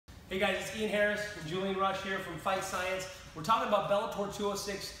Hey guys, it's Ian Harris and Julian Rush here from Fight Science. We're talking about Bellator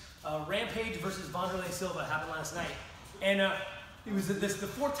 206, Rampage versus Wanderlei Silva happened last night. And it was the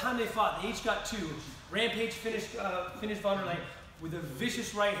fourth time they fought. They each got two. Rampage finished Wanderlei with a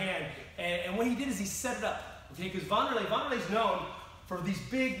vicious right hand. And what he did is he set it up. Okay, because Wanderlei's known for these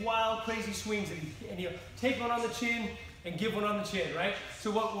big, wild, crazy swings, and he'll take one on the chin and give one on the chin, right?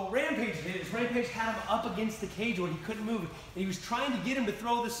 So what Rampage did is Rampage had him up against the cage where he couldn't move, and he was trying to get him to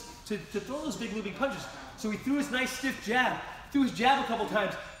throw throw those big looping punches. So he threw his nice stiff jab, threw his jab a couple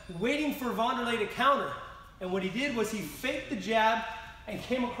times, waiting for Wanderlei to counter. And what he did was he faked the jab and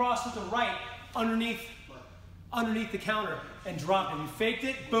came across with the right underneath the counter and dropped him. He faked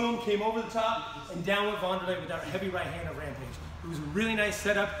it, boom, came over the top, and down went Wanderlei with that heavy right hand of Rampage. It was a really nice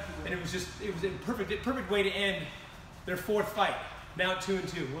setup, and it was a perfect way to end their fourth fight. Now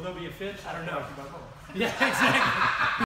 2-2. Will there be a fifth? I don't know. Yeah, exactly.